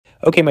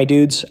Okay, my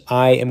dudes,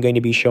 I am going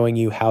to be showing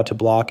you how to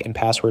block and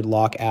password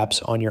lock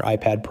apps on your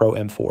iPad Pro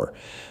M4.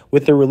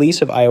 With the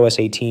release of iOS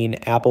 18,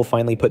 Apple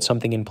finally put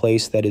something in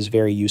place that is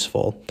very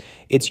useful.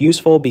 It's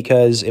useful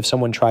because if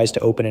someone tries to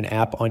open an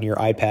app on your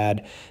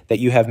iPad that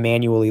you have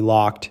manually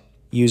locked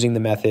using the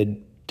method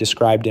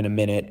described in a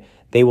minute,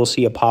 they will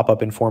see a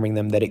pop-up informing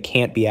them that it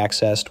can't be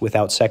accessed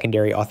without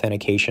secondary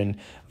authentication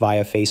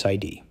via Face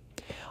ID.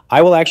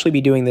 I will actually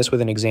be doing this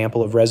with an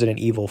example of Resident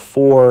Evil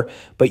 4,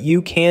 but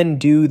you can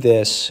do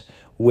this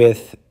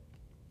with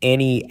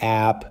any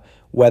app,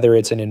 whether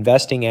it's an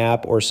investing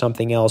app or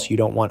something else you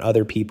don't want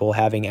other people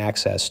having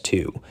access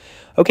to.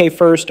 Okay,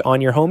 first,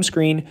 on your home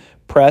screen,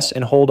 press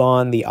and hold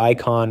on the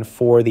icon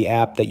for the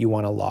app that you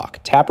want to lock.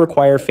 Tap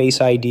Require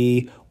Face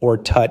ID or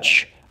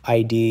Touch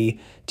ID.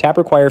 Tap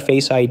Require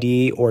Face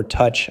ID or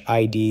Touch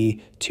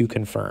ID to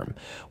confirm.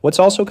 What's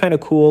also kind of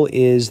cool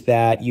is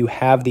that you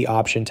have the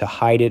option to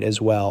hide it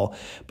as well,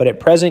 but at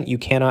present you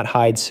cannot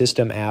hide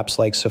system apps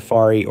like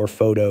Safari or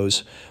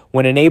Photos.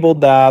 When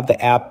enabled, the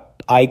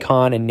app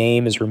icon and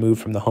name is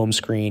removed from the home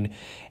screen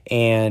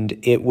and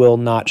it will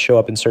not show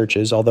up in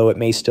searches, although it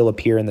may still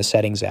appear in the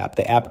Settings app.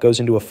 The app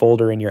goes into a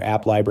folder in your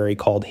app library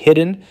called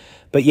Hidden,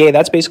 but yeah,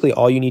 that's basically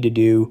all you need to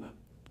do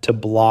to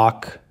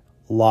block,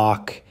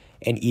 lock,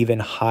 and even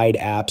hide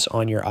apps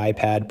on your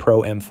iPad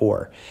Pro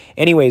M4.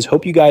 Anyways,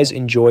 hope you guys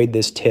enjoyed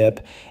this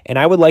tip, and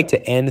I would like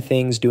to end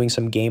things doing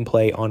some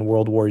gameplay on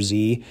World War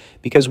Z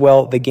because,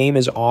 well, the game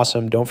is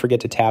awesome. Don't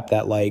forget to tap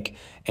that like,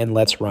 and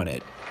let's run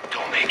it.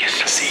 Don't make us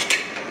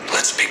Zeke.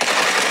 Let's be...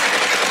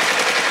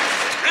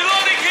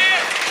 Reloading here!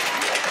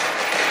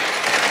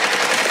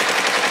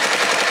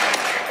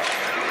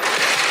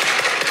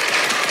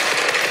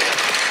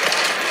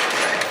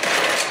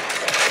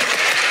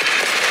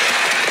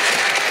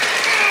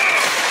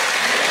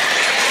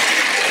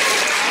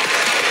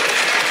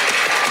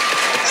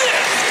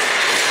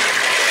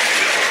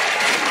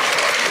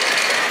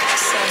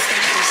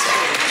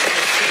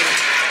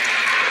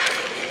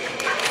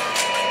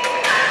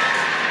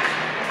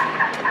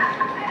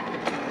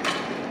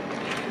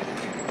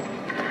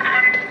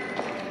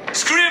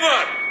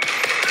 Screamer!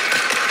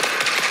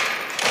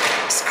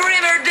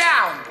 Screamer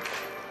down!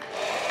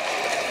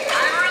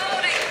 I'm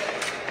reloading!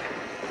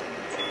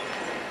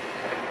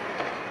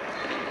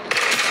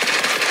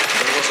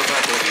 There was a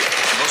battle here.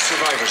 No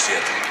survivors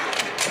yet.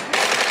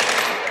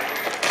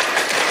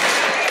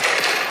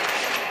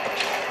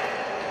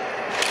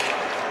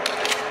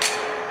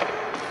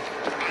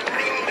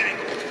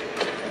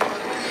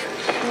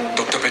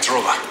 Dr.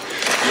 Petrova,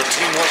 your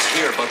team was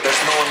here, but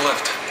there's no one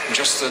left.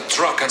 Just a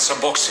truck and some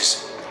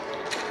boxes.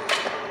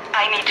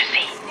 I need to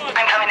see.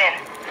 I'm coming in.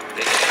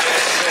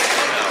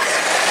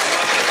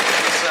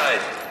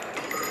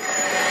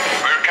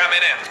 We're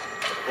coming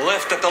in.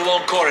 Left at the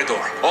long corridor,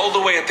 all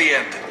the way at the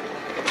end.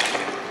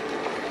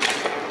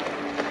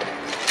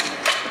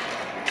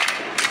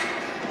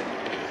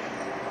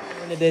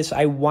 Into this,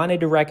 I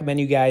wanted to recommend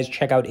you guys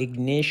check out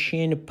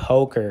Ignition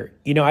Poker.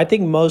 You know, I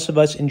think most of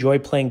us enjoy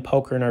playing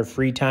poker in our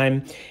free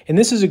time, and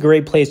this is a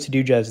great place to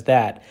do just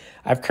that.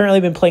 I've currently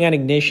been playing on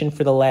Ignition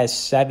for the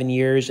last 7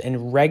 years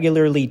and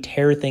regularly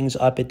tear things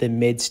up at the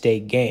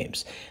mid-stake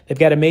games. They've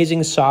got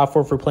amazing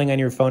software for playing on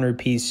your phone or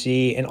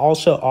PC and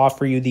also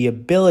offer you the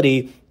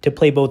ability to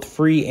play both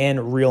free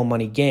and real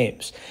money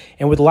games.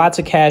 And with lots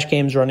of cash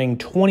games running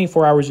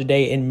 24 hours a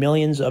day and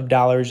millions of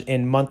dollars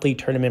in monthly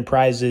tournament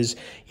prizes,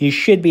 you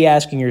should be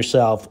asking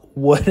yourself,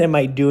 what am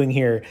I doing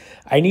here?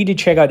 I need to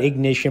check out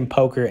Ignition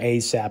Poker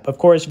ASAP. Of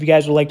course, if you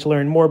guys would like to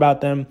learn more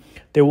about them,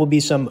 there will be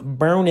some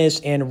bonus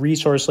and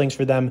resource links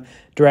for them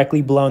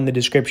directly below in the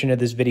description of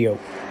this video.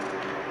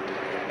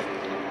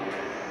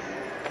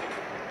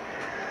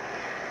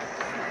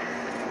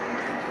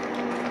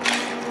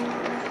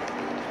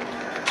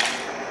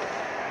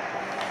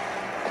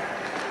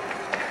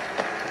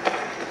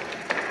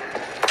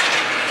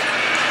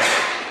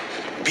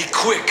 Be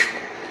quick!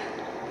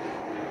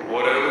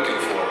 What are you looking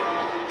for?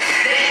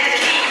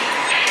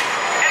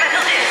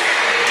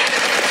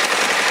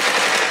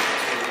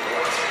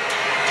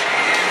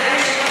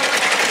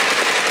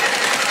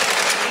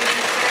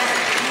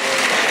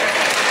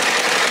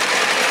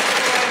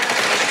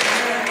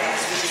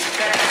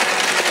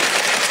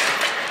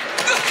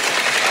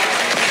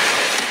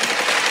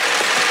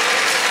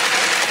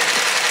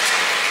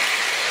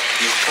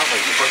 He'll cover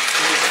you, but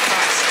do it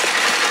fast.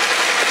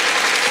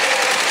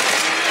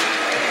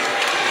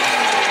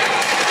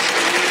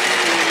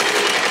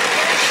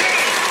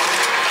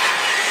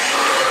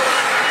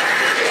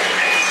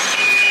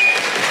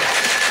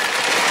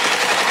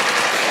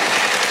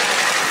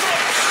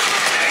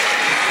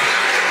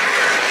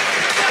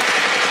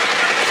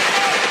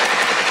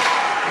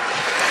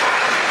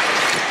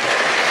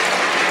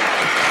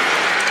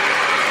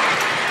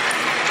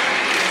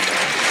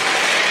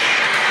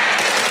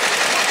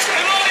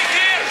 Reloading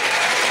here!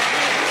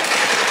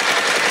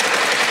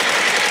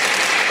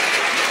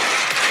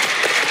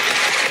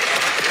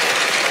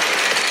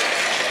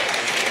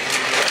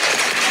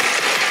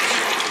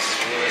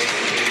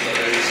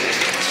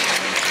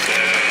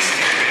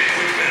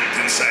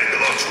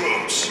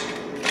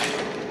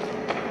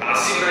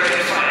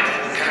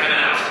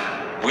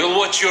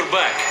 watch your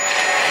back.